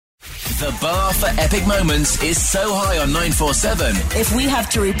The bar for epic moments is so high on 947. If we have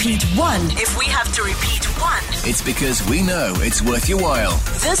to repeat one, It's because we know it's worth your while.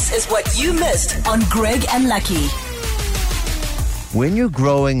 this is what you missed on Greg and Lucky. When you're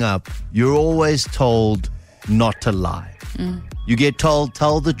growing up, you're always told not to lie. You get told,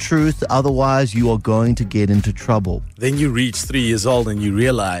 tell the truth, otherwise you are going to get into trouble. Then you reach 3 years old and you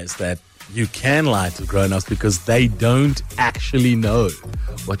realize that you can lie to grown-ups because they don't actually know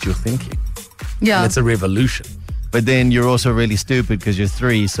what you're thinking. Yeah. And it's a revolution. But then you're also really stupid because you're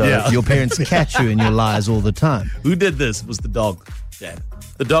 3, so Yeah. your parents catch you in your lies all the time. Who did this? It was the dog, Dad.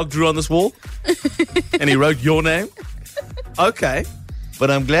 The dog drew on this wall and he wrote your name? Okay. But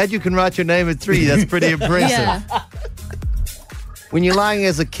I'm glad you can write your name at 3. That's pretty impressive. Yeah. When you're lying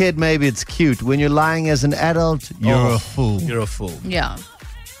as a kid, maybe it's cute. When you're lying as an adult, you're a fool. You're a fool. Yeah.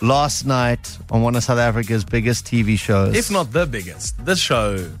 Last night on one of South Africa's biggest TV shows, If not the biggest. This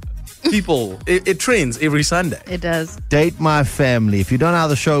show, people, it trends every Sunday. It does. Date My Family. If you don't know how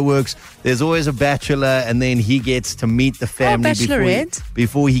the show works, there's always a bachelor, and then he gets to meet the family Bachelorette.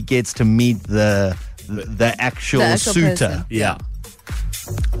 before he gets to meet the actual The actual suitor. person. Yeah.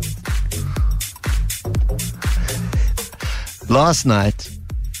 Last night,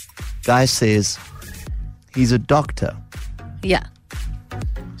 guy says he's a doctor. Yeah.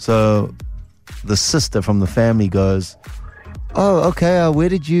 So the sister from the family goes, "Oh, okay.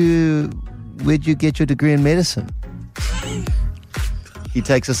 Where'd you get your degree in medicine?" He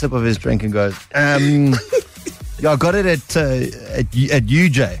takes a sip of his drink and goes, "Yeah, I got it at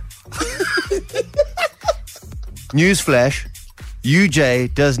UJ." Newsflash: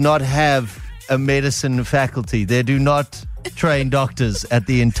 UJ does not have a medicine faculty. They do not train doctors at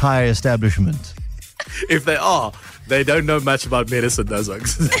the entire establishment. If they are, they don't know much about medicine, those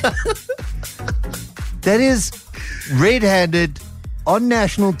ones. That is red-handed on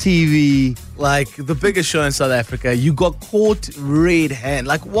national TV. Like the biggest show in South Africa, you got caught red-handed.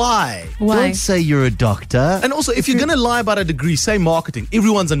 Like, why? Why? Don't say you're a doctor. And also, if you're going to lie about a degree, say marketing.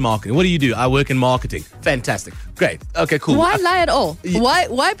 Everyone's in marketing. What do? I work in marketing. Fantastic. Great. Okay, cool. Why lie at all?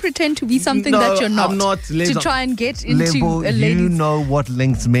 Why pretend to be something that you're not? I'm not. To try and get into Lebo, a you lady's... know what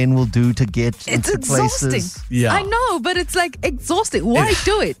lengths men will do to get It's into exhausting. places. Yeah. I know, but it's like exhausting. Why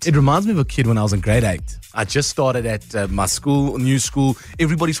do it? It reminds me of a kid when I was in grade 8. I just started at my school, new school.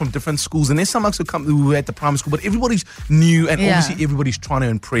 Everybody's from different schools. And there's some of us who were at the primary school, but everybody's new and Yeah. obviously everybody's trying to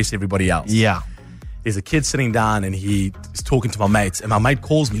impress everybody else. Yeah. There's a kid sitting down and he is talking to my mates, and my mate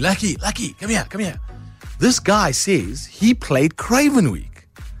calls me, Lucky, come here. This guy says he played Craven Week.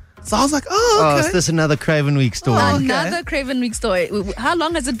 So I was like, Oh, oh, okay. is this another Craven Week story? Another Craven Week story. How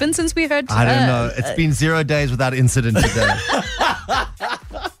long has it been since we heard? I don't know. It's been 0 days without incident today.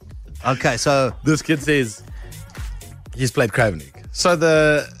 Okay, so This kid says he's played Craven Week. So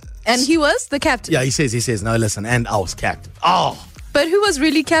And he was the captain. he says, no, listen, and I was captain. Oh, But who was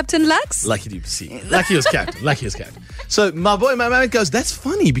really Captain Lux? lucky to see. Lucky was captain. So my mate goes, that's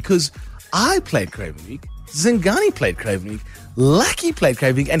funny because I played Craven Week, Zingani played Craven Week, Lucky played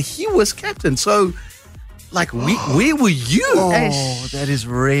Craven Week, and he was captain. So, like, where were you? oh, that is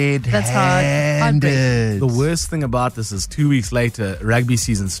red-handed. That's hard. Heartbreak. The worst thing about this is 2 weeks later, rugby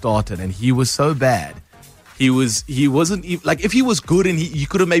season started, and he was so bad. He wasn't even, like, if he was good and he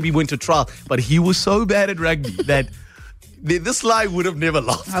could have maybe went to trial, but he was so bad at rugby that this lie would have never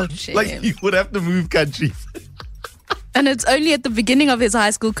lasted. Oh, shame. Like, he would have to move countries. And it's only at the beginning of his high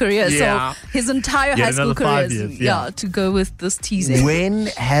school career. Yeah. So his entire Yeah, high school another career 5 is years, yeah. to go with this teasing. When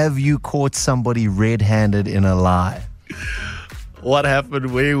have you caught somebody red-handed in a lie? What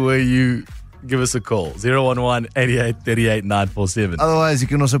happened? Where were you? Give us a call. 011-8838-947. Otherwise, you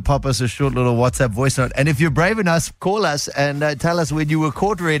can also pop us a short little WhatsApp voice note. And if you're brave enough, call us and tell us when you were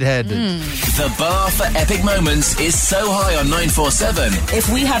caught red-handed. The bar for epic moments is so high on 947. If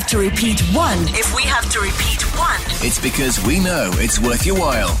we have to repeat one, It's because we know it's worth your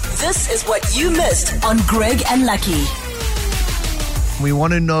while. this is what you missed on Greg and Lucky. We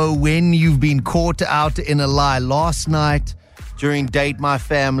want to know when you've been caught out in a lie. Last night, during Date My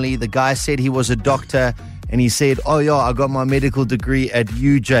Family, the guy said he was a doctor, and he said, oh, yeah, I got my medical degree at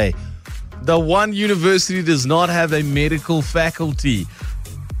UJ. The one university does not have a medical faculty.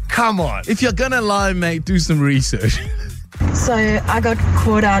 Come on. If you're going to lie, mate, do some research. So I got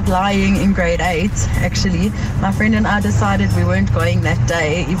caught out lying in grade 8, actually. My friend and I decided we weren't going that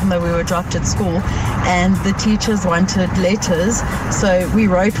day, even though we were dropped at school. And the teachers wanted letters. So we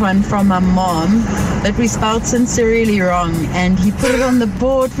wrote one from my mom, but we spelled sincerely wrong. And he put it on the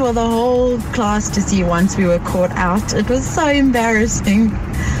board for the whole class to see once we were caught out. It was so embarrassing.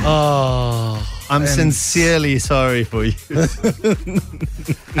 Oh, I'm sincerely sorry for you.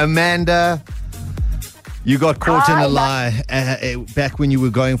 Amanda, you got caught in a lie back when you were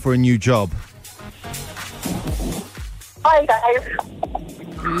going for a new job. Hi, guys.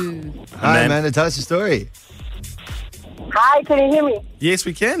 Hi, Amanda. Tell us your story. Hi, can you hear me? Yes,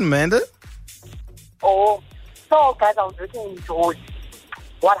 we can, Amanda. Oh, so guys, I was working in George.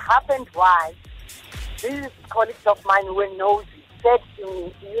 What happened was, these colleagues of mine who were nosy said to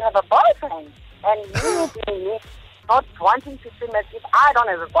me, do you have a boyfriend? And me being not wanting to seem as if I don't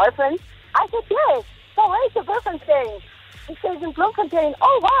have a boyfriend, I said, yes. So where's your boyfriend staying? He says in Bloemfontein.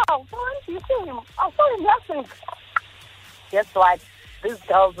 Oh, wow. So where do you see him? I saw him last week. Guess what? These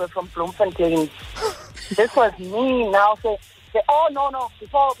girls were from Bloemfontein. This was me now. Say, oh, no.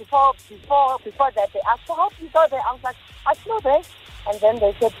 Before that, they asked, so how do you go there? I was like, I flew there. And then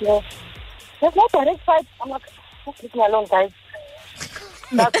they said to me, there's no direct flight. I'm like, just leave me alone, guys.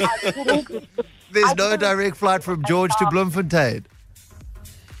 There's no direct flight from George to Bloemfontein.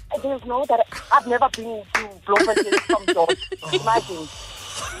 There's no direct. I've never been to Bloemfontein from George. Imagine.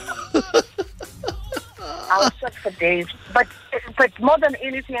 I was shocked for days. But more than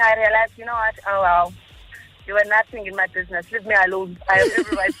anything, I realized, you know what? Oh, well. You were nothing in my business. Leave me alone. I have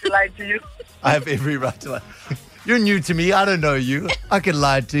every right to lie to you. I have every right to lie. You're new to me. I don't know you. I can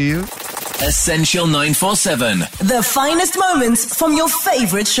lie to you. Essential 947. The finest moments from your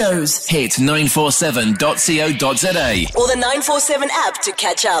favorite shows. Hit 947.co.za. Or the 947 app to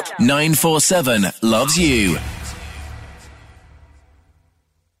catch up. 947 loves you.